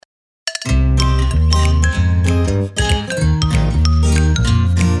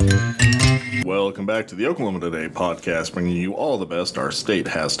welcome back to the Oklahoma Today podcast, bringing you all the best our state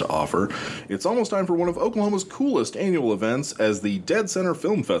has to offer. It's almost time for one of Oklahoma's coolest annual events as the deadCenter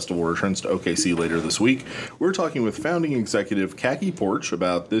Film Festival returns to OKC later this week. We're talking with founding executive Cacky Poarch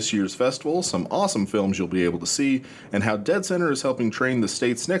about this year's festival, some awesome films you'll be able to see, and how deadCenter is helping train the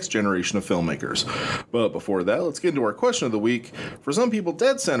state's next generation of filmmakers. But before that, let's get into our question of the week. For some people,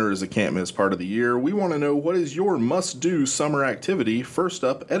 deadCenter is a can't-miss part of the year. We want to know, what is your must-do summer activity? First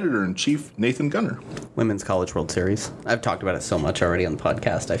up, Editor-in-Chief Nathan Gunner. Women's College World Series. I've talked about it so much already on the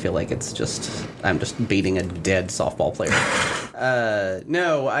podcast. I feel like I'm just beating a dead softball player. It's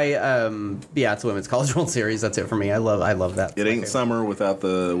the Women's College World Series. That's it for me. I love that. It ain't summer without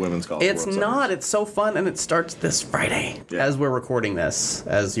the Women's College World Series. It's not. It's so fun, and it starts this Friday as we're recording this,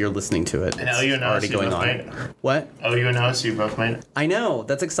 as you're listening to it. And OU and already going on. What? OU and OSU both made it. I know.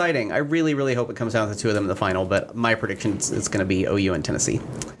 That's exciting. I really, really hope it comes down to the two of them in the final, but my prediction is going to be OU and Tennessee.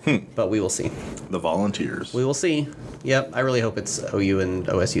 But we will see. The Volunteers. We will see. Yep. I really hope it's OU and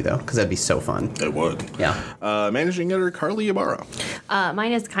OSU, though, because that'd be so fun. It would. Yeah. Managing Editor Carly Ibarra.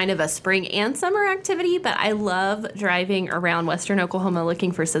 Mine is kind of a spring and summer activity, but I love driving around western Oklahoma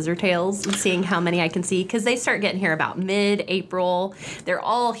looking for scissortails and seeing how many I can see, because they start getting here about mid-April. They're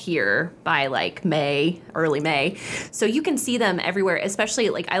all here by like early May. So you can see them everywhere, especially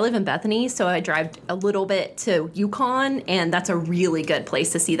like I live in Bethany, so I drive a little bit to Yukon, and that's a really good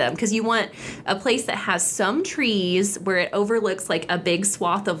place to see them, because you want a place that has some trees where it overlooks like a big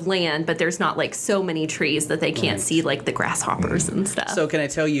swath of land, but there's not like so many trees that they can't see like the grasshoppers and stuff. So can I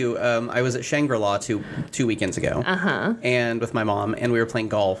tell you, I was at Shangri-La two weekends ago, and with my mom, and we were playing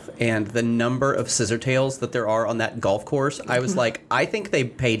golf, and the number of scissortails that there are on that golf course, I was like, I think they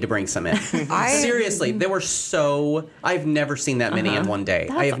paid to bring some in. Seriously, they were so... I've never seen that many in one day.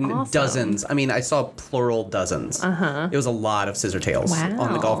 That's I have awesome. Dozens. I mean, I saw plural dozens. It was a lot of scissortails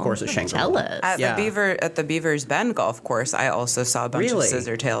on the golf course at Shangri-La. Jealous. At the Beavers Bend golf course, I also saw a bunch of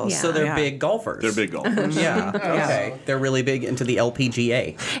scissortails. Yeah. So they're big golfers. They're big golfers. Okay. They're really big into the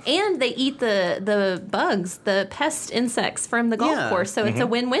LPGA. And they eat the bugs, the pest insects from the golf course, so it's a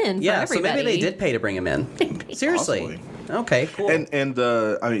win-win for everybody. So maybe they did pay to bring them in. Seriously. Possibly. Okay, cool. And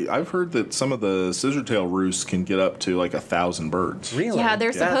I've heard that some of the scissortail roosts can get up to like 1,000 birds. Really? Yeah,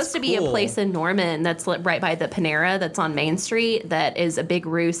 there's That's supposed to be a cool. place in Norman that's right by the Panera that's on Main Street that is a big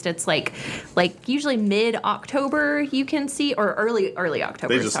roost. It's like usually mid-October you can see, or early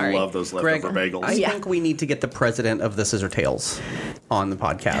October. They just love those leftover bagels. I think we need to get the president of the Scissortails on the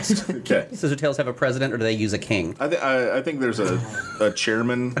podcast. Okay. Scissortails have a president, or do they use a king? I think there's a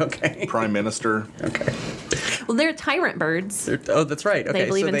chairman, prime minister. Okay. Well, they're tyrant birds. That's right. Okay, They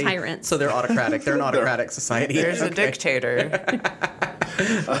believe in tyrants. So they're autocratic. They're an autocratic society. There's a dictator.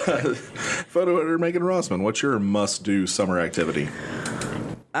 Photo editor Megan Rossman, what's your must-do summer activity?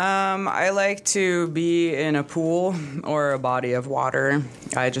 I like to be in a pool or a body of water.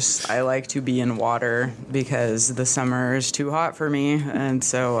 I like to be in water because the summer is too hot for me, and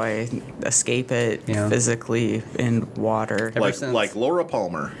so I escape it physically in water. Like Laura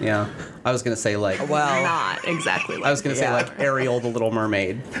Palmer. Yeah. I was going to say Not exactly like I was going to say like Ariel the Little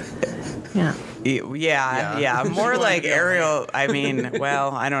Mermaid. Yeah. Yeah. More like Ariel. I mean,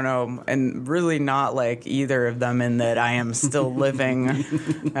 well, I don't know, and really not like either of them in that I am still living.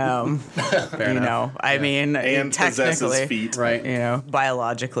 Fair enough. I mean, And technically, possesses feet. Right.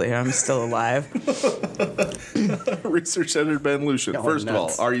 Biologically, I'm still alive. Research editor Ben Lucian. Y'all are First of all,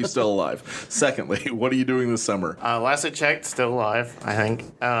 nuts. are you still alive? Secondly, what are you doing this summer? Last I checked, still alive, I think.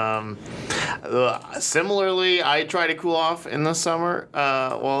 Similarly, I try to cool off in the summer,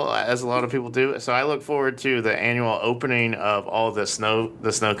 as a lot of people do. So I look forward to the annual opening of all the snow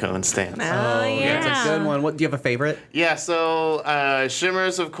cone stands. That's a good one. What do you have a favorite? Yeah, so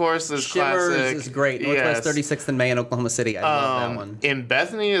Shimmers, of course, is Shimmers classic. is great. Northwest 36th and May in Oklahoma City. I love that one. In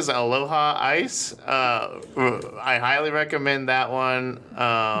Bethany is Aloha Ice. I highly recommend that one.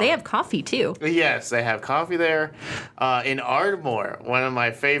 They have coffee too. Yes, they have coffee there. In Ardmore, one of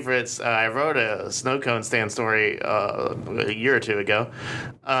my favorites, I wrote a snow cone stand story a year or two ago.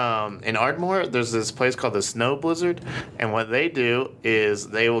 In Ardmore, there's this place called the Snow Blizzard, and what they do is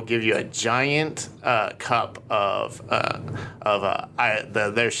they will give you a giant cup of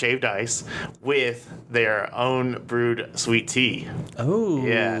their shaved ice with their own brewed sweet tea. Oh,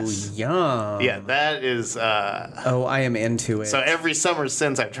 yes. Yum. Yeah, that is... I am into it. So every summer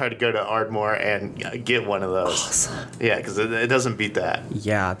since, I've tried to go to Ardmore and get one of those. Awesome. Yeah, because it doesn't beat that.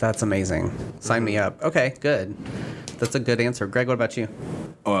 Yeah, that's amazing. Sign me up. Okay, good. That's a good answer. Greg, what about you?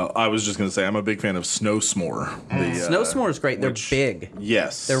 I was just going to say I'm a big fan of Snow S'more. Snow S'more is great. They're big.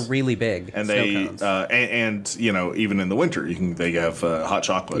 Yes, they're really big. And they and you know, even in the winter, they have hot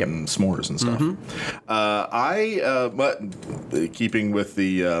chocolate and s'mores and stuff. But keeping with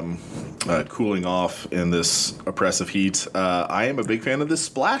the cooling off in this oppressive heat, I am a big fan of the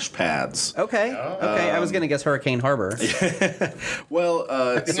splash pads. Okay. I was going to guess Hurricane Harbor. Well,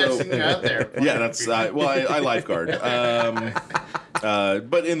 so out there. yeah, that's I lifeguard.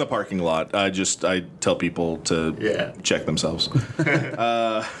 But in the parking lot, I tell people to check themselves.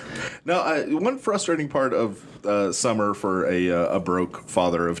 One frustrating part of summer for a broke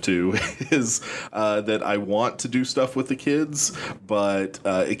father of two is that I want to do stuff with the kids, but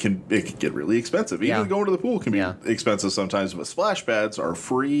it can get really expensive. Even going to the pool can be expensive sometimes. But splash pads are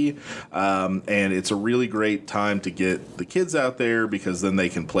free, and it's a really great time to get the kids out there because then they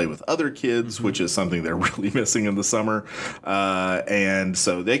can play with other kids, which is something they're really missing in the summer. And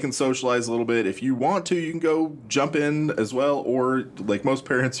so they can socialize a little bit. If you want to, you can go jump in as well, or like most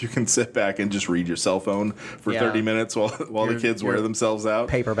parents, you can sit back and just read your cell phone for 30 minutes while the kids wear themselves out.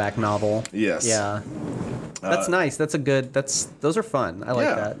 Paperback novel. Yes. Yeah. That's nice. Those are fun. I like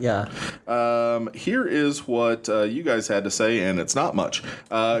that. Yeah. Here is what you guys had to say, and it's not much.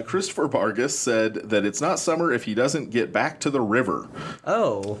 Christopher Vargas said that it's not summer if he doesn't get back to the river.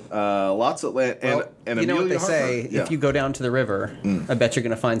 Oh. Lots of land. Well, and you know Amelia what they say? Harper, if you go down to the river, I bet you're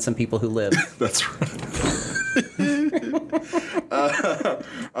going to find some people who live. That's right.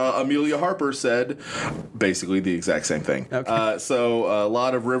 Amelia Harper said basically the exact same thing. Okay. So a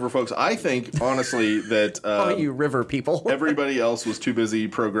lot of river folks. I think, honestly, that you river people. everybody else was too busy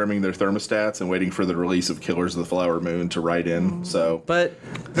programming their thermostats and waiting for the release of Killers of the Flower Moon to write in. So, but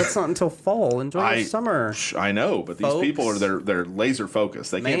that's not until fall. Enjoy the summer. I know, but these people are they're laser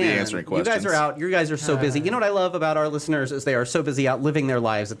focused. They can't be answering questions. You guys are out. You guys are so busy. You know what I love about our listeners is they are so busy out living their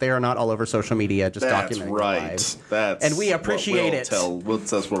lives that they are not all over social media just documenting their lives. And we appreciate it.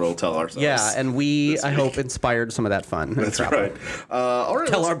 That's what we'll tell ourselves. Yeah, and we, I hope, inspired some of that fun. That's right. All right.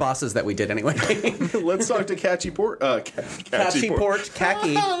 Tell our bosses that we did anyway. Let's talk to Poarch.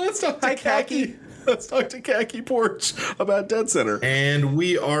 Cacky. Let's talk to Cacky. Let's talk to Cacky Poarch about deadCenter. And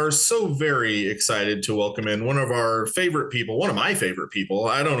we are so very excited to welcome in one of our favorite people, one of my favorite people.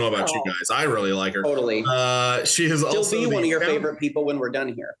 I don't know about you guys. I really like her. Totally. She has She'll also be one of your favorite people when we're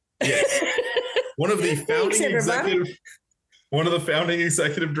done here. Yes. One of the founding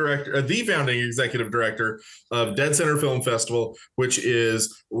executive director of deadCenter Film Festival, which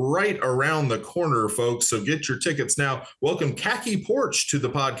is right around the corner, folks. So get your tickets now. Welcome Cacky Poarch to the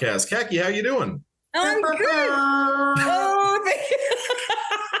podcast. Cacky, how you doing? I'm good. Oh, thank you.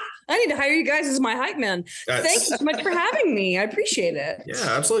 I need to hire you guys as my hype man. Thank you so much for having me. I appreciate it.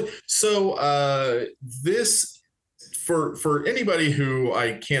 Yeah, absolutely. So this. For anybody who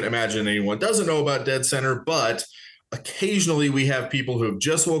I can't imagine anyone doesn't know about deadCenter, but occasionally we have people who have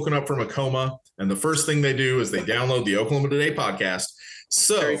just woken up from a coma, and the first thing they do is they download the Oklahoma Today podcast.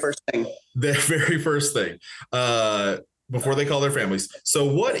 So the very first thing, before they call their families. So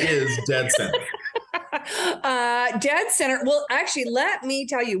what is deadCenter? deadCenter. Well, actually, let me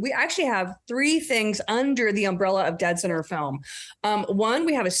tell you, we actually have three things under the umbrella of deadCenter Film. One,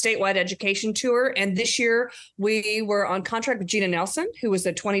 we have a statewide education tour, and this year we were on contract with Gina Nelson, who was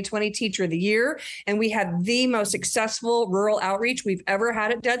the 2020 Teacher of the Year, and we had the most successful rural outreach we've ever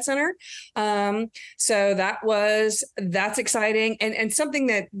had at deadCenter. So that's exciting, and something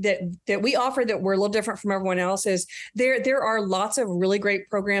that we offer that we're a little different from everyone else is there are lots of really great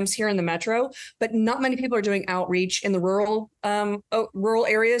programs here in the metro, but not many people are doing outreach in the rural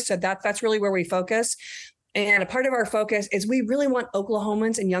areas. So that's really where we focus. And a part of our focus is we really want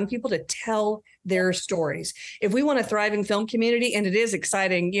Oklahomans and young people to tell their stories. If we want a thriving film community, and it is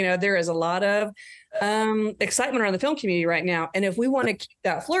exciting, there is a lot of excitement around the film community right now. And if we want to keep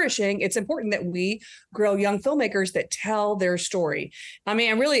that flourishing, it's important that we grow young filmmakers that tell their story. I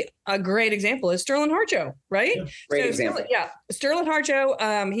mean, really a great example is Sterling Harjo, right? Yeah, great example. Sterling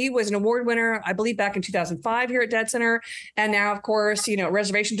Harjo, he was an award winner, I believe, back in 2005 here at deadCenter. And now, of course,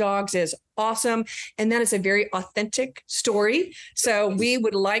 Reservation Dogs is awesome. And that is a very authentic story. So we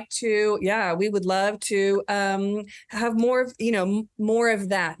would love to have more of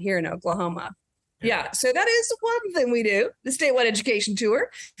that here in Oklahoma. Yeah, so that is one thing we do, the statewide education tour.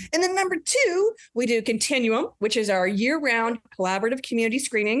 And then number two, we do Continuum, which is our year-round collaborative community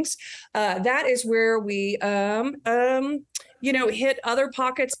screenings. That is where we, hit other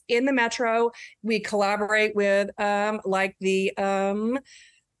pockets in the metro. We collaborate with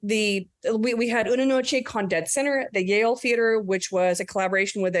we had Una Noche con deadCenter at the Yale Theater, which was a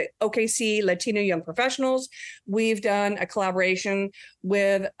collaboration with the OKC Latino Young Professionals. We've done a collaboration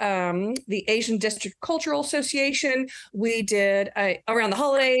with the Asian District Cultural Association. We did around the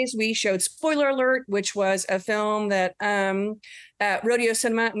holidays. We showed Spoiler Alert, which was a film that at Rodeo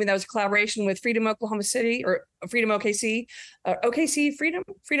Cinema. I mean, that was a collaboration with Freedom Oklahoma City or Freedom OKC, Freedom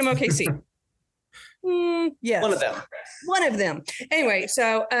OKC. Yes, one of them. Anyway,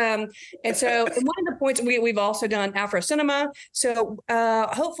 so and one of the points we've also done Afro Cinema. So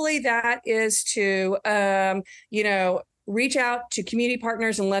hopefully that is to reach out to community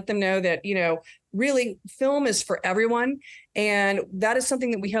partners and let them know that really film is for everyone, and that is something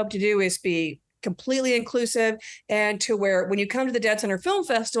that we hope to do is be completely inclusive, and to where when you come to the deadCenter Film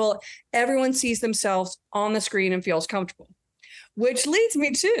Festival, everyone sees themselves on the screen and feels comfortable. Which leads me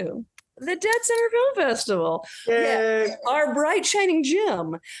to the deadCenter Film Festival. Yeah, our bright shining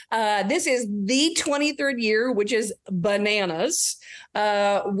gem. This is the 23rd year, which is bananas.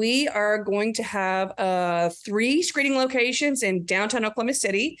 We are going to have 3 screening locations in downtown Oklahoma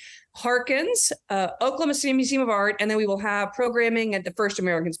City, Harkins, Oklahoma City Museum of Art, and then we will have programming at the First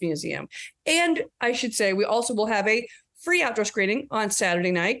Americans Museum. And I should say, we also will have a free outdoor screening on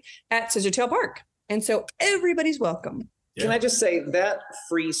Saturday night at Scissortail Park. And so everybody's welcome. Yeah. Can I just say that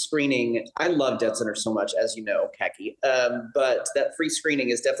free screening, I love deadCenter so much, as you know, Cacky, but that free screening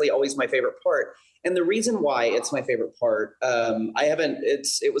is definitely always my favorite part. And the reason why it's my favorite part,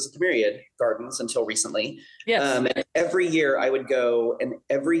 it was at the Myriad Gardens until recently. Yes. And every year I would go, and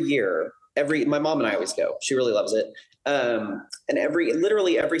my mom and I always go. She really loves it. And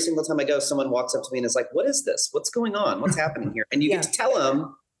literally every single time I go, someone walks up to me and is like, "What is this? What's going on? What's happening here?" And you get to tell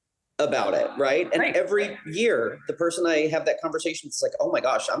them about it, right? And every year, the person I have that conversation is like, "Oh my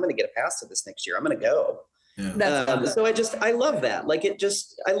gosh, I'm going to get a pass to this next year. I'm going to go." Yeah. So I love that.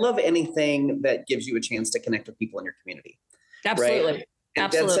 I love anything that gives you a chance to connect with people in your community. Absolutely. Right?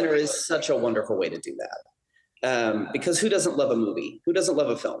 And deadCenter is such a wonderful way to do that. Because who doesn't love a movie? Who doesn't love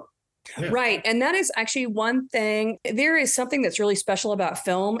a film? Yeah. Right. And that is actually one thing. There is something that's really special about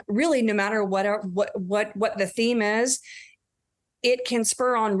film, really, no matter what the theme is. It can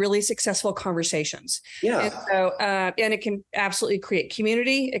spur on really successful conversations. Yeah. And so, and it can absolutely create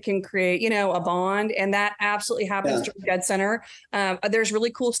community. It can create, a bond, and that absolutely happens during deadCenter. There's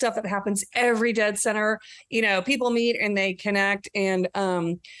really cool stuff that happens every deadCenter. People meet and they connect, and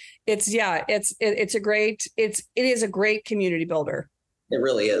it is a great community builder. It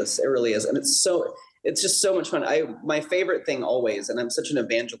really is. It really is, and it's just so much fun. My favorite thing always, and I'm such an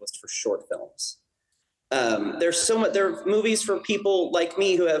evangelist for short films. There are movies for people like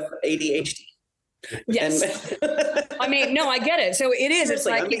me who have ADHD. Yes. I mean, no, I get it. So it is. It's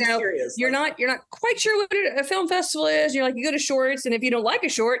like, you're not quite sure what a film festival is. You're like, you go to shorts, and if you don't like a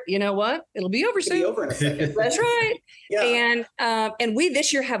short, you know what? It'll be over soon. It'll be over in a second. That's right. Yeah. And we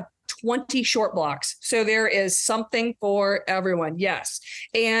this year have 20 short blocks. So there is something for everyone. Yes.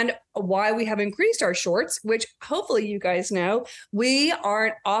 And why we have increased our shorts, which hopefully you guys know, we are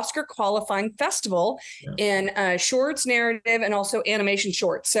an Oscar qualifying festival in shorts, narrative, and also animation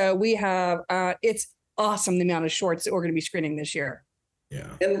shorts. So we have, it's awesome the amount of shorts that we're going to be screening this year. Yeah.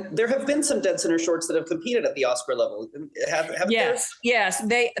 And there have been some deadCenter shorts that have competed at the Oscar level. Yes.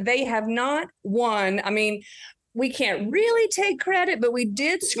 They have not won. I mean, we can't really take credit, but we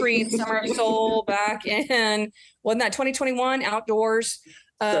did screen Summer of Soul back in, wasn't that 2021 outdoors?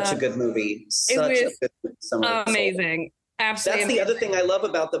 Such a good movie. It was amazing. Absolutely. That's the other thing I love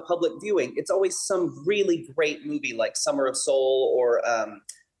about the public viewing. It's always some really great movie like Summer of Soul, or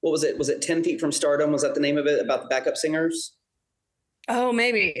what was it? Was it 10 Feet from Stardom? Was that the name of it, about the backup singers? Oh,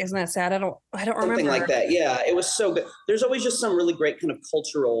 maybe. Isn't that sad? I don't remember. Something like that. Yeah, it was so good. There's always just some really great kind of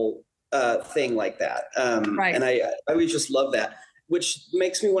cultural thing like that. And I always just love that, which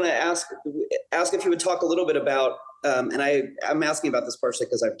makes me want to ask if you would talk a little bit about, and I'm asking about this partially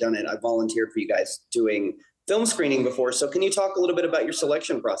because I've done it. I volunteered for you guys doing film screening before. So can you talk a little bit about your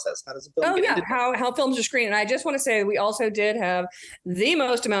selection process? How does a film get into how films are screened? And I just want to say we also did have the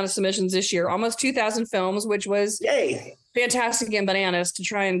most amount of submissions this year, almost 2,000 films, which was fantastic and bananas to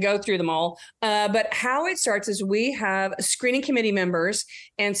try and go through them all. But how it starts is we have screening committee members.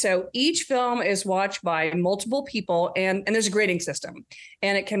 And so each film is watched by multiple people, and there's a grading system.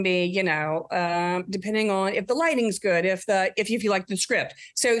 And it can be, depending on if the lighting's good, if you like the script.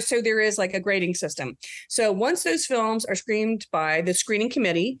 So there is like a grading system. So once those films are screened by the screening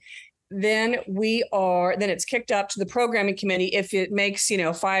committee, then it's kicked up to the programming committee if it makes,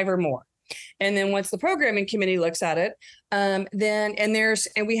 5 or more. And then once the programming committee looks at it,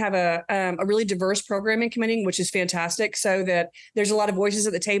 we have a really diverse programming committee, which is fantastic, so that there's a lot of voices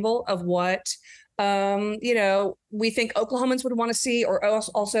at the table of what we think Oklahomans would want to see, or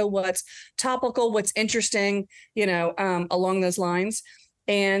also what's topical, what's interesting, along those lines.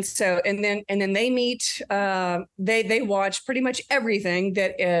 And so, and then they meet, they watch pretty much everything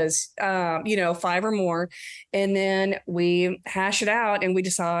that is, 5 or more. And then we hash it out and we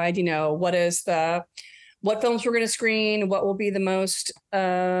decide, what films we're going to screen, what will be the most,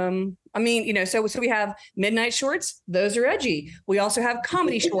 so we have midnight shorts, those are edgy. We also have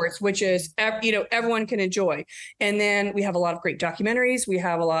comedy shorts, which is, everyone can enjoy. And then we have a lot of great documentaries. We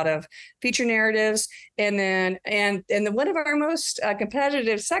have a lot of feature narratives. And then one of our most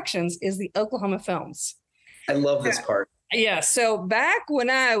competitive sections is the Oklahoma films. I love this part. Yeah. So back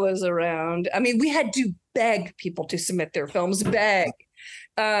when I was around, we had to beg people to submit their films, beg.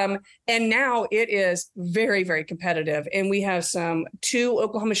 And now it is very, very competitive. And we have 2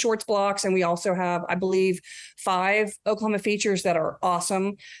 Oklahoma shorts blocks, and we also have, I believe, 5 Oklahoma features that are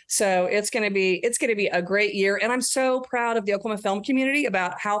awesome. So it's going to be a great year. And I'm so proud of the Oklahoma film community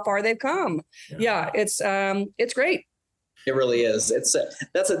about how far they've come. Yeah, it's great. It really is.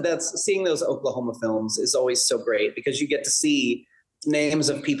 That's seeing those Oklahoma films is always so great, because you get to see names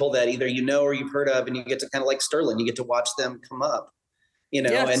of people that either or you've heard of, and you get to kind of like Sterling, you get to watch them come up.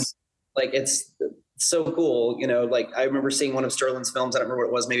 Yes. And like, it's so cool. Like I remember seeing one of Sterling's films. I don't remember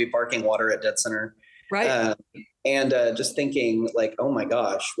what it was, maybe Barking Water at deadCenter. Right. And just thinking like, oh my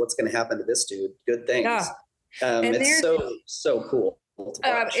gosh, what's going to happen to this dude? Good things. Yeah. It's so cool.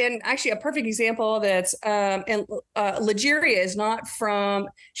 And actually a perfect example that's Lageria is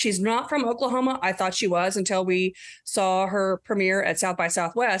she's not from Oklahoma. I thought she was until we saw her premiere at South by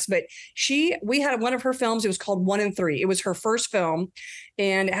Southwest, but we had one of her films. It was called 1 and 3. It was her first film,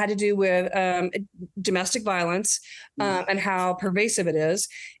 and it had to do with domestic violence and how pervasive it is.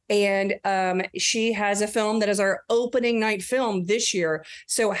 And she has a film that is our opening night film this year.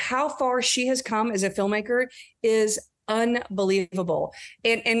 So how far she has come as a filmmaker is unbelievable.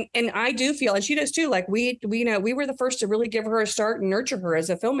 And I do feel, and she does too, like we were the first to really give her a start and nurture her as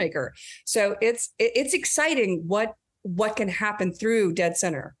a filmmaker. So it's exciting what can happen through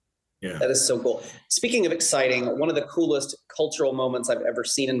deadCenter. Yeah. That is so cool. Speaking of exciting, one of the coolest cultural moments I've ever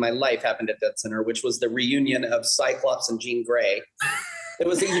seen in my life happened at deadCenter, which was the reunion of Cyclops and Jean Grey. It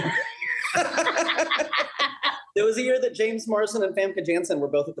was a year. There was a year that James Marsden and Famke Janssen were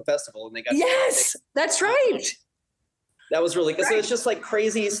both at the festival, and they got that's right. That was really, because it was just like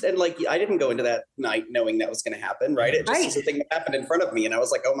crazy. And like, I didn't go into that night knowing that was going to happen, right? It just was a thing that happened in front of me. And I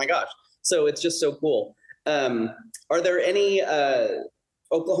was like, oh my gosh. So it's just so cool. Are there any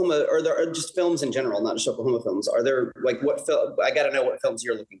Oklahoma, or there are just films in general, not just Oklahoma films? Are there like I got to know what films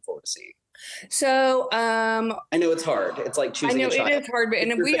you're looking forward to seeing. So I know it's hard. It's like choosing a child. It is hard, but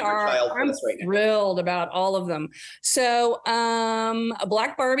I'm thrilled about all of them. So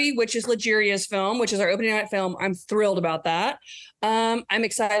Black Barbie, which is Lageria's film, which is our opening night film, I'm thrilled about that. I'm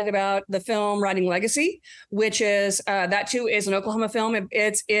excited about the film Riding Legacy, which is that too is an Oklahoma film.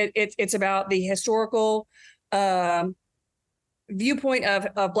 It's about the historical viewpoint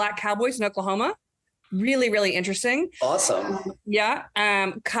of Black cowboys in Oklahoma. Really, really interesting. Awesome.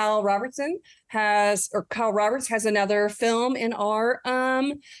 Kyle Roberts has another film in our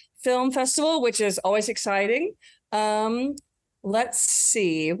film festival, which is always exciting. Let's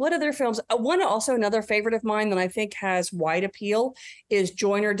see, what other films? Another favorite of mine that I think has wide appeal is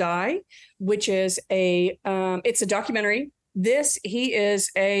Join or Die, which is it's a documentary. He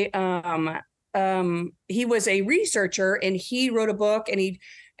was a researcher, and he wrote a book,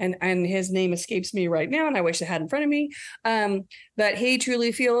 and his name escapes me right now, and I wish I had in front of me. But he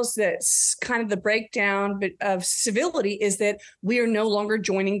truly feels that kind of the breakdown of civility is that we are no longer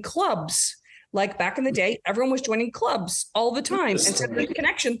joining clubs. Like back in the day, everyone was joining clubs all the time, and so there's a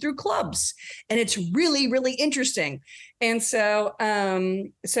connection through clubs, and it's really, really interesting. And so,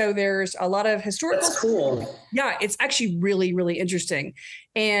 there's a lot of historical. That's cool. Yeah, it's actually really, really interesting.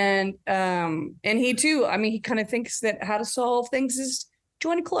 And he too, he kind of thinks that how to solve things is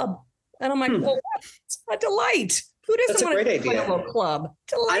join a club. And I'm like, well, that's a delight. Who doesn't want to join a little club?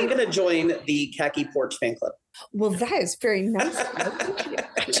 Delight. I'm going to join the Cacky Poarch fan club. Well, that is very nice.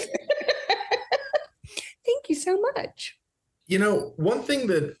 Thank you so much. One thing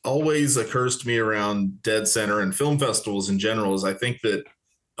that always occurs to me around deadCenter and film festivals in general is I think that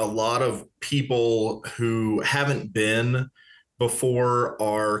a lot of people who haven't been before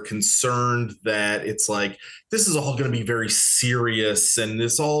are concerned that it's like, this is all going to be very serious and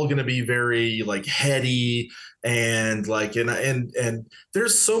it's all going to be very like heady and like, and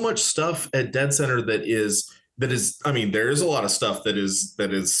there's so much stuff at deadCenter that is, I mean, there is a lot of stuff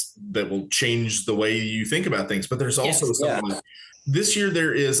that will change the way you think about things, but there's also something like this year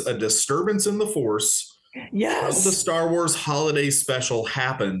there is a disturbance in the Force. Yes. The Star Wars Holiday Special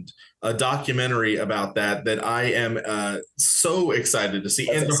happened, a documentary about that I am so excited to see.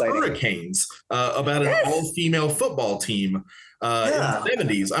 That's and exciting. The Hurricanes, about an all-female football team in the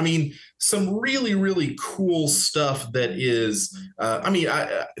 70s. I mean, some really, really cool stuff that is,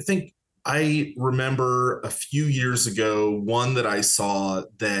 I think I remember a few years ago, one that I saw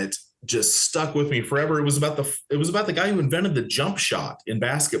that just stuck with me forever. It was about the guy who invented the jump shot in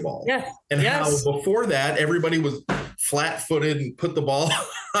basketball. Yeah. And how before that everybody was flat-footed and put the ball.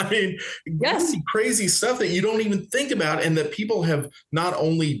 I mean, really crazy stuff that you don't even think about, and that people have not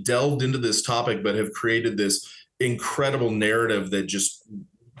only delved into this topic, but have created this incredible narrative that just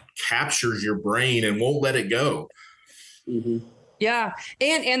captures your brain and won't let it go. Mm-hmm. Yeah.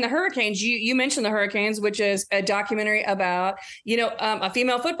 And the Hurricanes, you mentioned the Hurricanes, which is a documentary about, a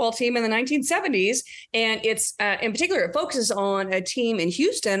female football team in the 1970s. And it's in particular, it focuses on a team in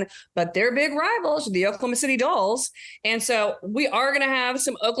Houston, but their big rivals are the Oklahoma City Dolls. And so we are going to have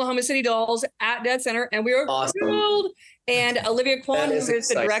some Oklahoma City Dolls at deadCenter, and we are thrilled. And Olivia Kwan, who is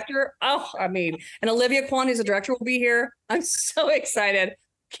the director. And Olivia Kwan, who's the director, will be here. I'm so excited.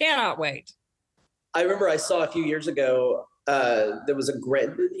 Cannot wait. I remember I saw a few years ago, there was a great,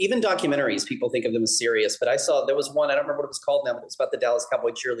 even documentaries, people think of them as serious, but there was one, I don't remember what it was called now, but it was about the Dallas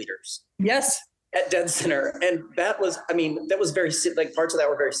Cowboy cheerleaders. Yes. At deadCenter. And that was very, like, parts of that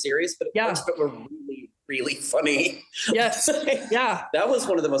were very serious, but parts of it were really, really funny. Yes. Yeah. That was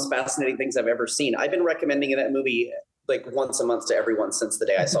one of the most fascinating things I've ever seen. I've been recommending that movie like once a month to everyone since the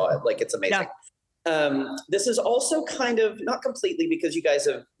day I saw it. Like, it's amazing. Yeah. This is also kind of, not completely, because you guys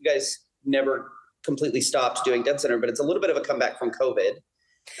never completely stopped doing deadCenter, but it's a little bit of a comeback from COVID.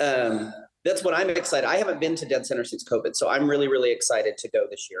 That's what I'm excited. I haven't been to deadCenter since COVID, so I'm really, really excited to go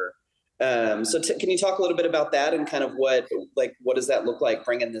this year. Can you talk a little bit about that and kind of what does that look like,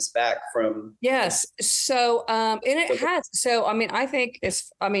 bringing this back from? Yes. So, I think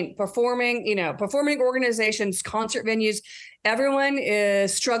performing organizations, concert venues, everyone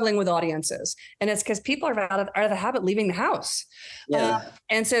is struggling with audiences, and it's because people are out of the habit of leaving the house. Yeah.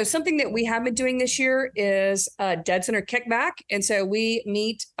 And so something that we have been doing this year is deadCenter Kickback. And so we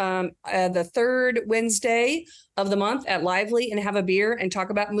meet the third Wednesday of the month at Lively and have a beer and talk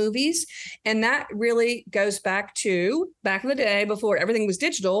about movies. And that really goes back in the day before everything was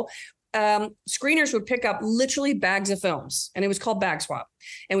digital. Screeners would pick up literally bags of films, and it was called Bag Swap.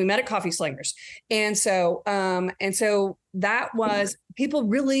 And we met at Coffee Slingers. And so that was, people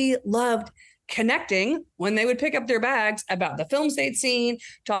really loved connecting when they would pick up their bags about the films they'd seen,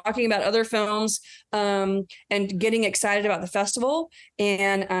 talking about other films, and getting excited about the festival,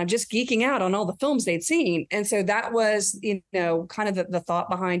 and just geeking out on all the films they'd seen. And so that was, kind of the thought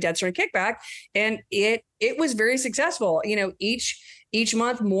behind deadCenter Kickback. And it was very successful. Each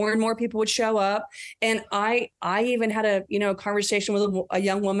month, more and more people would show up. And I even had a conversation with a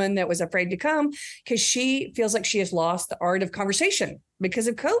young woman that was afraid to come because she feels like she has lost the art of conversation because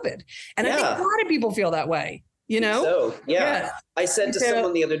of COVID. And I think a lot of people feel that way, So, yeah. I said to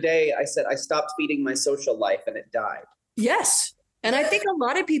someone the other day, I said, I stopped feeding my social life and it died. Yes. And I think a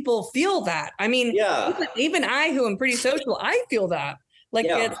lot of people feel that. I mean, even I, who am pretty social, I feel that.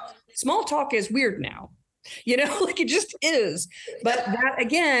 Small talk is weird now. It just is. But that,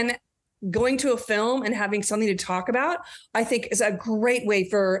 again, going to a film and having something to talk about, I think is a great way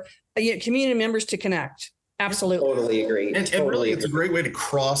for community members to connect. Absolutely. Totally agree. And really, it's a great way to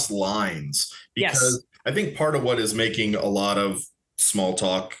cross lines, because I think part of what is making a lot of small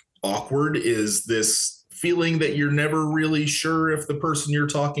talk awkward is this feeling that you're never really sure if the person you're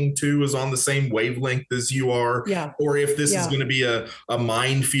talking to is on the same wavelength as you are, or if this is going to be a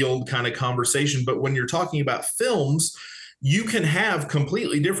minefield kind of conversation. But when you're talking about films, you can have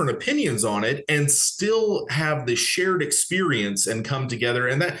completely different opinions on it and still have the shared experience and come together.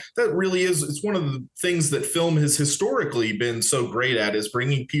 And that really is, it's one of the things that film has historically been so great at, is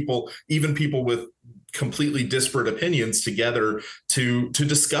bringing people, even people with completely disparate opinions, together to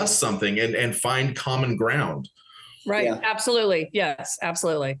discuss something and find common ground. Right. Yeah. Absolutely. Yes,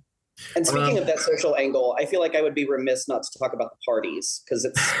 absolutely. And speaking of that social angle, I feel like I would be remiss not to talk about the parties, because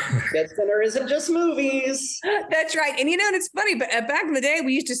deadCenter isn't just movies. That's right. And and it's funny, but back in the day,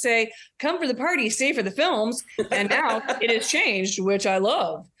 we used to say, come for the party, stay for the films. And now it has changed, which I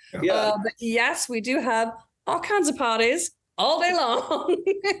love. Yeah. But yes, we do have all kinds of parties all day long,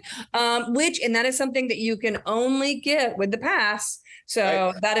 and that is something that you can only get with the pass.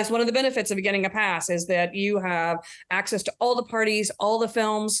 So that is one of the benefits of getting a pass, is that you have access to all the parties, all the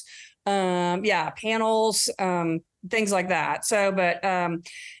films, panels, things like that. So, but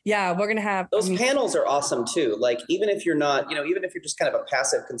we're going to have those panels are awesome too. Like, even if you're not, even if you're just kind of a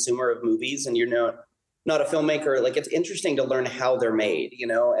passive consumer of movies and you're not a filmmaker, like, it's interesting to learn how they're made,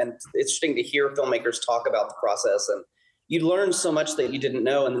 and it's interesting to hear filmmakers talk about the process, and you learn so much that you didn't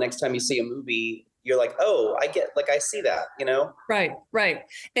know. And the next time you see a movie, you're like, oh, I see that, Right.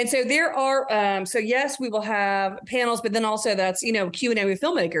 And so there are, yes, we will have panels, but then also that's, Q&A with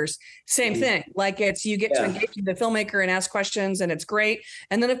filmmakers, same thing. Like, you get to engage with the filmmaker and ask questions, and it's great.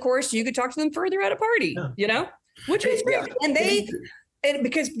 And then of course you could talk to them further at a party, which is great. And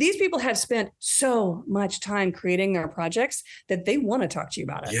because these people have spent so much time creating their projects that they want to talk to you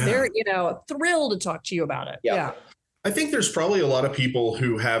about it. Yeah. They're, thrilled to talk to you about it. Yeah. I think there's probably a lot of people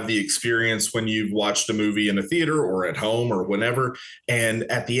who have the experience when you've watched a movie in a theater or at home or whenever, and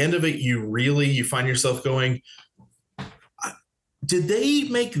at the end of it, you find yourself going, did they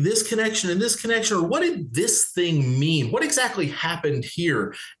make this connection and this connection, or what did this thing mean? What exactly happened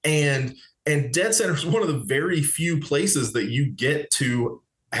here? And deadCenter is one of the very few places that you get to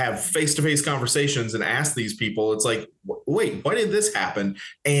have face-to-face conversations and ask these people. It's like, wait, why did this happen?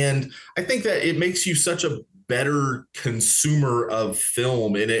 And I think that it makes you such a better consumer of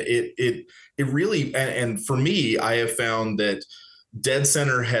film, and it really, and for me, I have found that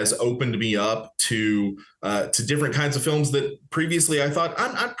deadCenter has opened me up to different kinds of films that previously I thought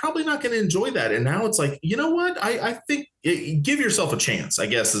I'm probably not going to enjoy that, and now it's like, you know what, I think give yourself a chance, I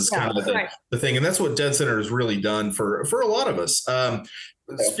guess, is kind of the thing, and that's what deadCenter has really done for a lot of us.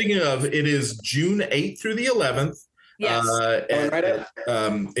 Speaking of, it is June 8th through the 11th. Yes.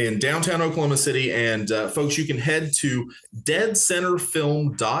 In downtown Oklahoma City. And folks, you can head to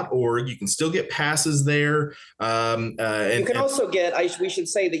deadcenterfilm.org. You can still get passes there. And you can also get, we should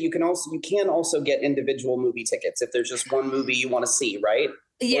say that you can also get individual movie tickets if there's just one movie you want to see, right?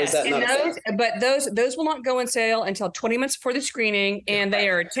 Yes, those will not go on sale until 20 minutes before the screening, and they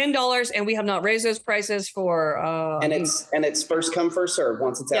are $10, and we have not raised those prices for. And it's first come, first serve.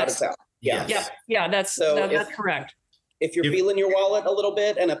 Once it's out, it's out. Yeah. That's correct. If you're feeling your wallet a little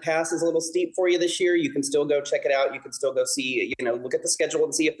bit and a pass is a little steep for you this year, you can still go check it out. You can still go see, look at the schedule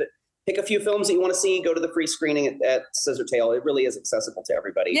and see pick a few films that you want to see, go to the free screening at Scissortail. It really is accessible to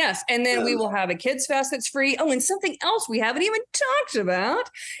everybody. Yes. And then we will have a kids fest that's free. Oh, and something else we haven't even talked about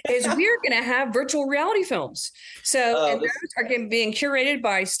is we're going to have virtual reality films. So and those are being curated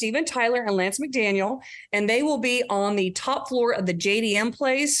by Steven Tyler and Lance McDaniel, and they will be on the top floor of the JDM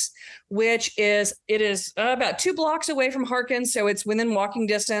place, which is about 2 blocks away from Harkins. So it's within walking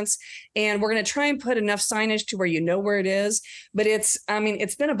distance. And we're going to try and put enough signage to where you know where it is. But it's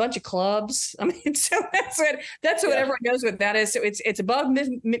been a bunch of clubs. So that's what everyone knows what that is. So it's above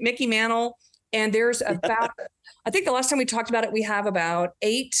Mickey Mantle. And there's about, I think the last time we talked about it, we have about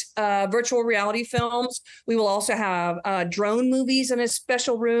 8 virtual reality films. We will also have drone movies in a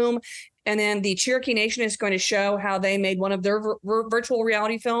special room. And then the Cherokee Nation is going to show how they made one of their virtual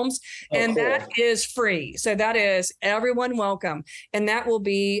reality films. And cool. That is free. So that is everyone welcome. And that will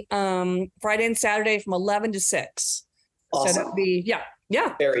be Friday and Saturday from 11 to 6. Awesome. So that'll be, yeah.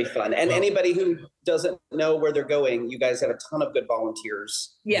 Very fun. And anybody who doesn't know where they're going, you guys have a ton of good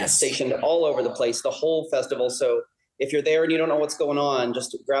volunteers stationed all over the place, the whole festival. So if you're there and you don't know what's going on,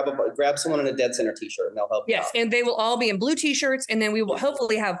 just grab someone in a deadCenter t-shirt and they'll help you out. And they will all be in blue t-shirts, and then we will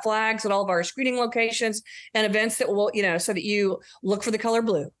hopefully have flags at all of our screening locations and events that will, so that you look for the color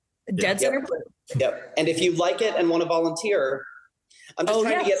blue, deadCenter blue. Yep. And if you like it and want to volunteer, I'm just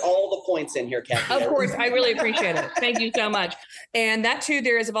trying to get all the points in here, Cacky. Of course, I really appreciate it. Thank you so much. And that too,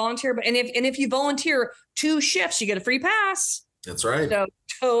 there is a volunteer, and if you volunteer 2 shifts, you get a free pass. That's right. So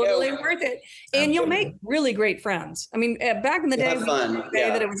totally worth it. And you'll make really great friends. Back in the day, we used to say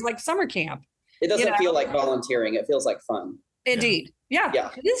that it was like summer camp. It doesn't feel like volunteering. It feels like fun. Indeed. Yeah.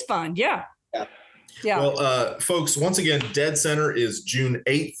 It is fun. Yeah. Well, folks, once again, deadCenter is June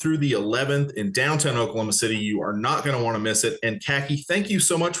 8th through the 11th in downtown Oklahoma City. You are not going to want to miss it. And Cacky, thank you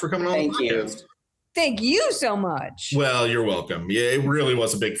so much for coming on the podcast. Thank you so much. Well, you're welcome. Yeah, it really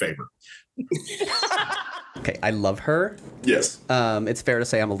was a big favor. Okay, I love her. Yes. It's fair to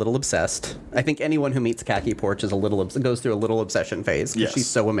say I'm a little obsessed. I think anyone who meets Cacky Poarch is goes through a little obsession phase because she's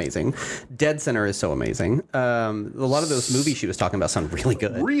so amazing. deadCenter is so amazing. A lot of those movies she was talking about sound really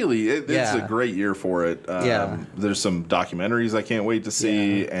good. Really, it's a great year for it. There's some documentaries I can't wait to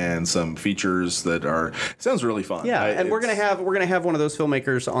see, and some features that sounds really fun. Yeah, and we're gonna have one of those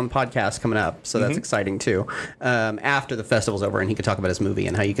filmmakers on podcast coming up, so that's exciting too. After the festival's over, and he can talk about his movie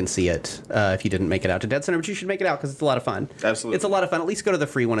and how you can see it if you didn't make it out to deadCenter, but you should make it out because it's a lot of fun. Absolutely, it's a lot of fun. At least go to the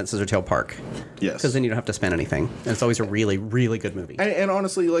free one at Scissortail Park. Yes, because then you don't have to spend anything, and it's always a really, really good movie. And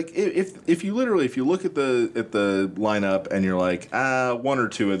honestly, like if you look at the lineup and you're like, one or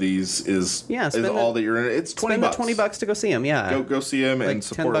two of these is all that you're in. It's $20. Spend the $20 to go see them. Yeah, go see them and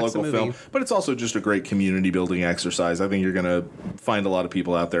support a local film. But it's also just a great community building exercise. I think you're gonna find a lot of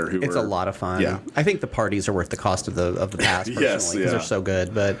people out there who. It's a lot of fun. Yeah, I think the parties are worth the cost of the pass. Personally, because they're so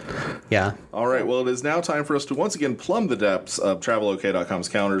good. But yeah. All right. Well, it is now time for us to once again plumb the depths of TravelOK.com's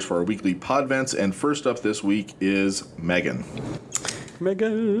calendars for our weekly Podvents. And first up this week is Megan.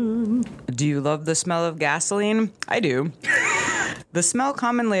 Megan. Do you love the smell of gasoline? I do. The smell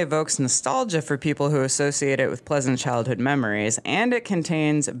commonly evokes nostalgia for people who associate it with pleasant childhood memories, and it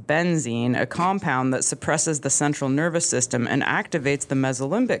contains benzene, a compound that suppresses the central nervous system and activates the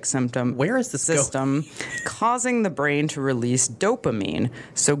mesolimbic system, causing the brain to release dopamine.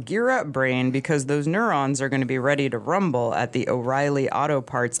 So gear up, brain, because those neurons are going to be ready to rumble at the O'Reilly Auto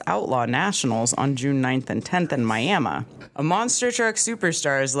Parts Outlaw Nationals on June 9th and 10th in Miami. A monster truck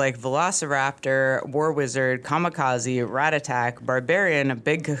superstars like Velociraptor, War Wizard, Kamikaze, Rat Attack, Barbarian,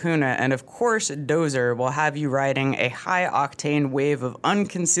 Big Kahuna, and of course Dozer will have you riding a high-octane wave of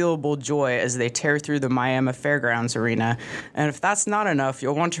unconcealable joy as they tear through the Miami Fairgrounds arena. And if that's not enough,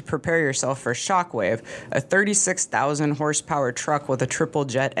 you'll want to prepare yourself for Shockwave, a 36,000 horsepower truck with a triple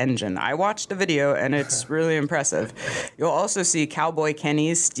jet engine. I watched the video and it's really impressive. You'll also see Cowboy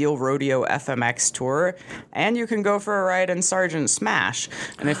Kenny's Steel Rodeo FMX tour, and you can go for a ride in Sergeant Smash.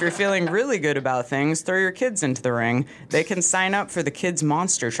 And if you're feeling really good about things, throw your kids into the ring. They can sign up for the Kids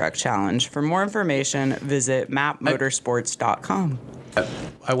Monster Truck Challenge. For more information, visit mapmotorsports.com.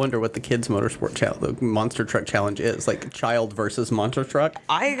 I wonder what the Kids the Monster Truck Challenge is. Like child versus monster truck?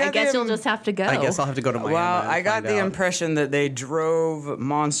 I guess you'll just have to go. I guess I'll have to go to Miami. Well, I got the impression that they drove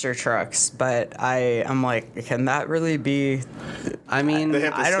monster trucks, but I'm like, can that really be... I mean, they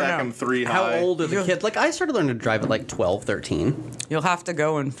have to I don't stack know. them 3 high. How old are the kids? Like, I started learning to drive at like 12, 13. You'll have to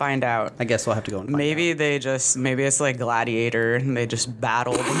go and find out. I guess we'll have to go and find out. Maybe it's like Gladiator, and they just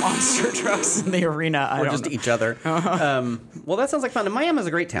battle the monster trucks in the arena. Or just each other. Well, that sounds like fun. And Miami's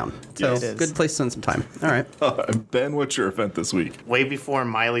a great town. So good place to spend some time. All right. Ben, what's your event this week? Way before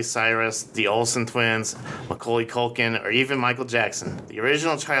Miley Cyrus, the Olsen twins, Macaulay Culkin, or even Michael Jackson, the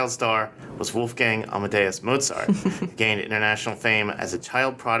original child star was Wolfgang Amadeus Mozart. He gained international fame as a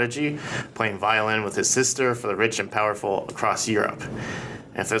child prodigy, playing violin with his sister for the rich and powerful across Europe.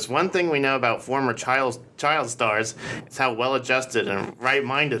 And if there's one thing we know about former child stars, it's how well-adjusted and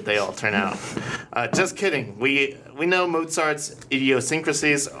right-minded they all turn out. Just kidding. We know Mozart's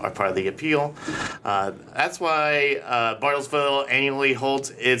idiosyncrasies are part of the appeal. That's why Bartlesville annually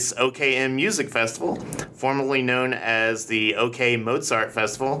holds its OKM Music Festival, formerly known as the OK Mozart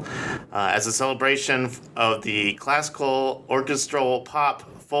Festival, as a celebration of the classical, orchestral, pop,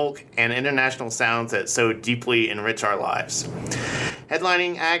 folk, and international sounds that so deeply enrich our lives.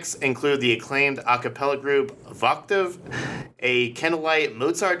 Headlining acts include the acclaimed a cappella group Voctave, a candlelight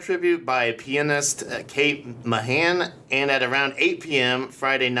Mozart tribute by pianist Kate Mahan, and at around 8 p.m.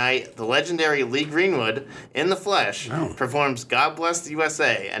 Friday night, the legendary Lee Greenwood, in the flesh, performs God Bless the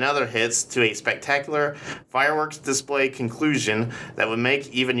USA and other hits to a spectacular fireworks display conclusion that would make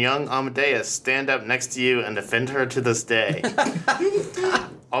even young Amadeus stand up next to you and defend her to this day.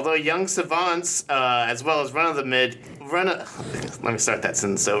 Although young savants, as well as run-of-the-mill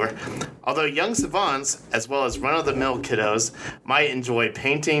kiddos might enjoy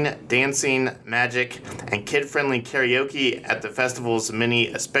painting, dancing, magic, and kid-friendly karaoke at the festival's many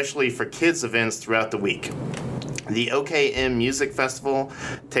especially for kids events throughout the week. The OKM Music Festival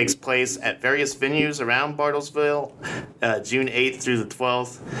takes place at various venues around Bartlesville, June 8th through the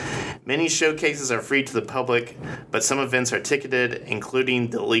 12th. Many showcases are free to the public, but some events are ticketed, including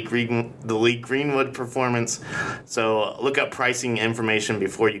the Lee Greenwood performance. So look up pricing information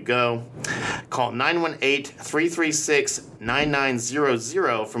before you go. Call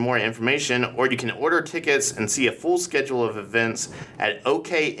 918-336-9900 for more information, or you can order tickets and see a full schedule of events at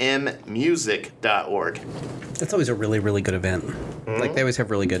okmmusic.org. That's always a really, really good event. Like, they always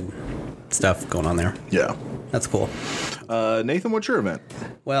have really good stuff going on there. Yeah. That's cool. Nathan, what's your event?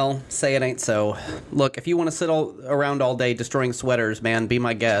 Well, say it ain't so. Look, if you want to sit around all day destroying sweaters, man, be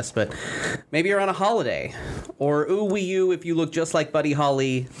my guest. But maybe you're on a holiday. Or ooh wee you if you look just like Buddy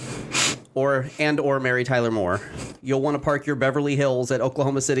Holly or Mary Tyler Moore. You'll want to park your Beverly Hills at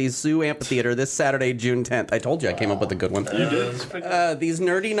Oklahoma City's Zoo Amphitheater this Saturday, June 10th. I told you I came up with a good one. You did. These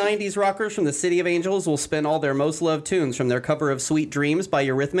nerdy 90s rockers from the City of Angels will spin all their most loved tunes from their cover of Sweet Dreams by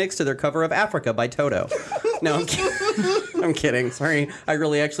Eurythmics to their cover of Africa by Toto. No, I'm kidding. I'm kidding. Sorry. I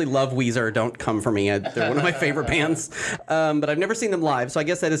really actually love Weezer. Don't come for me. They're one of my favorite bands. But I've never seen them live, so I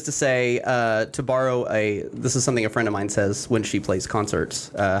guess that is to say, to borrow this is something a friend of mine says when she plays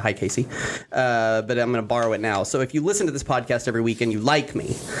concerts. Hi, Casey. But I'm going to borrow it now. So if you listen to this podcast every week and you like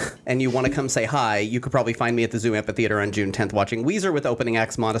me and you want to come say hi, you could probably find me at the Zoo Amphitheater on June 10th watching Weezer with opening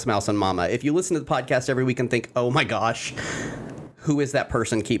acts Modest Mouse and Mama. If you listen to the podcast every week and think, oh my gosh, who is that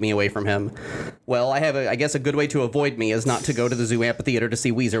person? Keep me away from him. Well, I guess a good way to avoid me is not to go to the Zoo Amphitheater to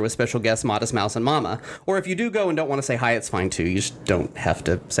see Weezer with special guests Modest Mouse and Mama. Or if you do go and don't want to say hi, it's fine too. You just don't have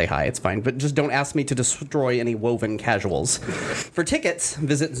to say hi, it's fine. But just don't ask me to destroy any woven casuals. For tickets,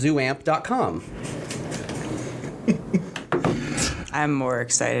 visit zooamp.com. I'm more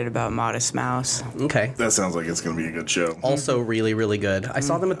excited about Modest Mouse. Okay. That sounds like it's going to be a good show. Also really, really good. I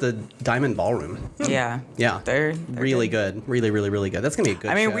saw them at the Diamond Ballroom. Yeah. Yeah. They're really good. Really, really, really good. That's going to be a good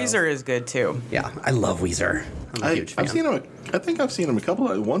show. I mean, Weezer is good too. Yeah. I love Weezer. I'm a huge fan. I think I've seen them a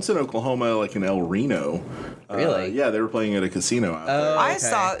couple of once in Oklahoma, like in El Reno. Really? Yeah, they were playing at a casino out there. I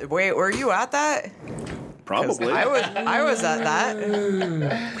saw. Wait, were you at that? Probably. I was at that.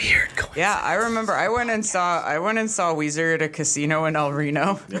 Weird. Yeah, I remember. I went and saw Weezer at a casino in El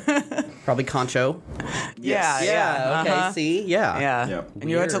Reno. Probably Concho. Yeah. Yeah. Okay. Uh-huh. See. Yeah. Yeah. And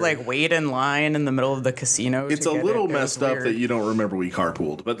you had to like wait in line in the middle of the casino. It's a little messed up that you don't remember we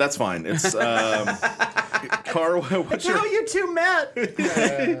carpooled, but that's fine. It's Carl. What's How you two met?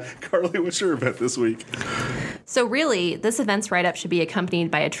 Carly? What's your event this week? So really, this event's write-up should be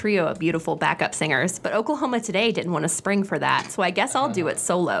accompanied by a trio of beautiful backup singers, but Oklahoma Today didn't want to spring for that, so I guess I'll do it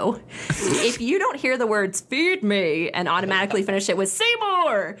solo. If you don't hear the words "feed me" and automatically finish it with "say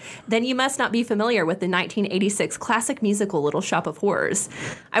more," then you must not be familiar with the 1986 classic musical Little Shop of Horrors.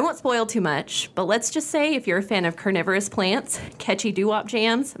 I won't spoil too much, but let's just say if you're a fan of carnivorous plants, catchy doo-wop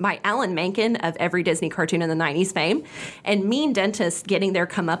jams by Alan Menken of every Disney cartoon in the 90s fame, and mean dentists getting their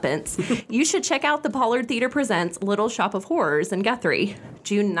comeuppance, you should check out the Pollard Theater Presents Little Shop of Horrors in Guthrie.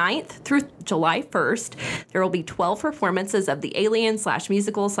 June 9th through July 1st, there will be 12 performances of the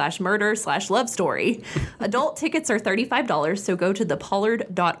alien/musical/murder/love story. Adult tickets are $35, so go to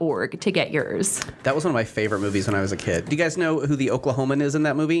thepollard.org to get yours. That was one of my favorite movies when I was a kid. Do you guys know who the Oklahoman is in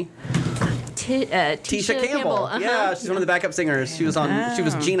that movie? Tisha Campbell. Uh-huh. Yeah, she's one of the backup singers. She was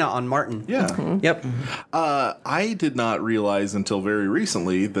Gina on Martin. Yeah. Mm-hmm. Yep. I did not realize until very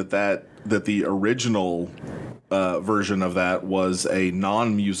recently that the original version of that was a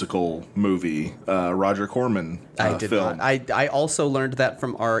non-musical movie, Roger Corman I did film. not. I also learned that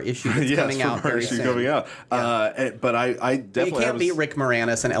from our issue that's coming out very soon. Coming out. But I definitely you can't beat Rick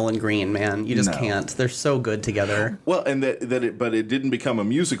Moranis and Ellen Green, man. You just can't. They're so good together. Well, and but it didn't become a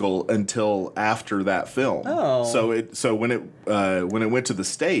musical until after that film. Oh. So when it went to the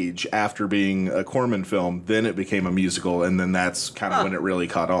stage after being a Corman film, then it became a musical, and then that's kind of when it really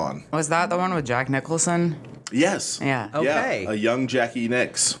caught on. Was that the one with Jack Nicholson? Yes. Yeah. Okay. Yeah, a young Jackie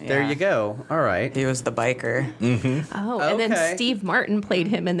Nix. There you go. All right. He was the biker. Oh, and then Okay. Steve Martin played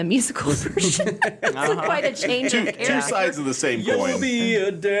him in the musical version. It's quite a change of character. Two sides of the same coin. be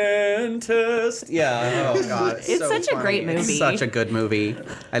a dentist. Yeah. Oh God. It's so such a funny. great movie. It's such a good movie.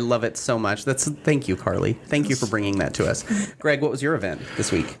 I love it so much. Thank you, Carly. Thank you for bringing that to us. Greg, what was your event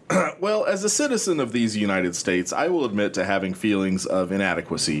this week? Well, as a citizen of these United States, I will admit to having feelings of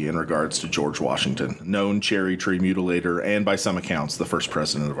inadequacy in regards to George Washington, known cherry tree mutilator, and by some accounts, the first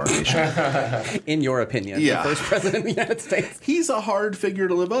president of our nation. In your opinion, Yeah. the first president of the United States. He's a hard figure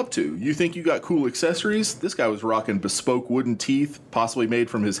to live up to. You think you got cool accessories? This guy was rocking bespoke wooden teeth, possibly made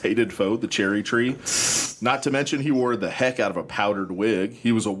from his hated foe, the cherry tree. Not to mention he wore the heck out of a powdered wig.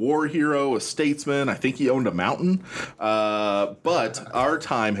 He was a war hero, a statesman. I think he owned a mountain. But our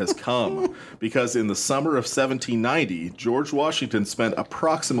time has come because in the summer of 1790, George Washington spent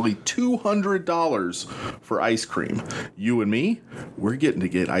approximately $200 for ice cream. You and me, we're getting to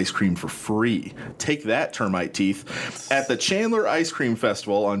get ice cream for free. Take that, termite teeth. At the Chandler Ice Cream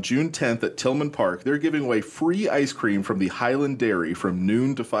Festival on June 10th at Tillman Park, they're giving away free ice cream from the Highland Dairy from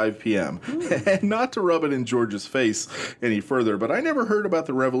noon to 5 p.m. And not to rub it in George's face any further, but I never heard about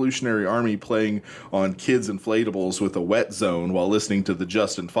the Revolutionary Army playing on kids' inflatables with a wet zone while listening to the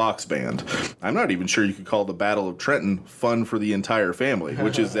Justin Fox Band. I'm not even sure you could call the Battle of Trenton fun for the entire family,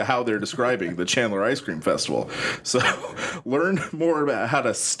 which is how they're describing the Chandler Ice Cream Festival. So learn more about how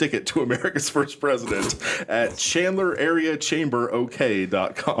to stick it to America's first president at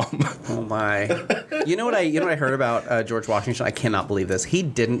chandlerareachamberok.com. Oh my! You know what I heard about George Washington? I cannot believe this. He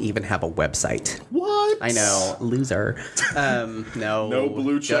didn't even have a website. What? I know, loser. No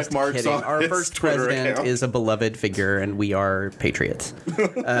blue check just marks kidding. on Our his first Twitter president account. is a beloved figure, and we are patriots.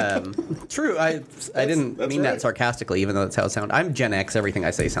 True. I didn't mean right. that sarcastically, even though that's how it sounds. I'm Gen X. Everything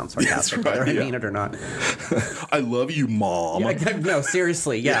I say sounds sarcastic, right, whether I yeah. mean it or not. I love you, Mom. No,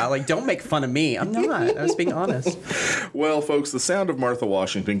 seriously. Yeah, like don't make fun of me. I'm not. I was being honest. Well, folks, the sound of Martha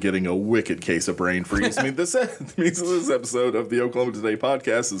Washington getting a wicked case of brain freeze means this episode of the Oklahoma Today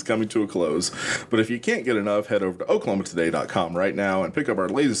podcast is coming to a close. But if you can't get enough, head over to oklahomatoday.com right now and pick up our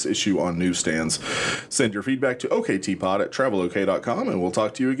latest issue on newsstands. Send your feedback to oktpod@travelok.com, and we'll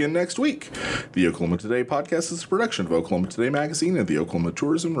talk to you again next week. The Oklahoma Today podcast is a production of Oklahoma Today Magazine and the Oklahoma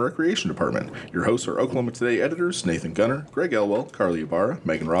Tourism and Recreation Department. Your hosts are Oklahoma Today editors Nathan Gunner, Greg Elwell, Carly Ibarra,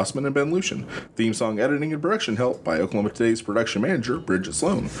 Megan Rossman, and Ben Lucian. Theme song editing and production help by Oklahoma Today's production manager, Bridget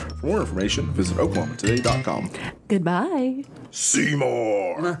Sloan. For more information, visit oklahomatoday.com. Goodbye.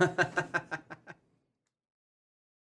 Seymour!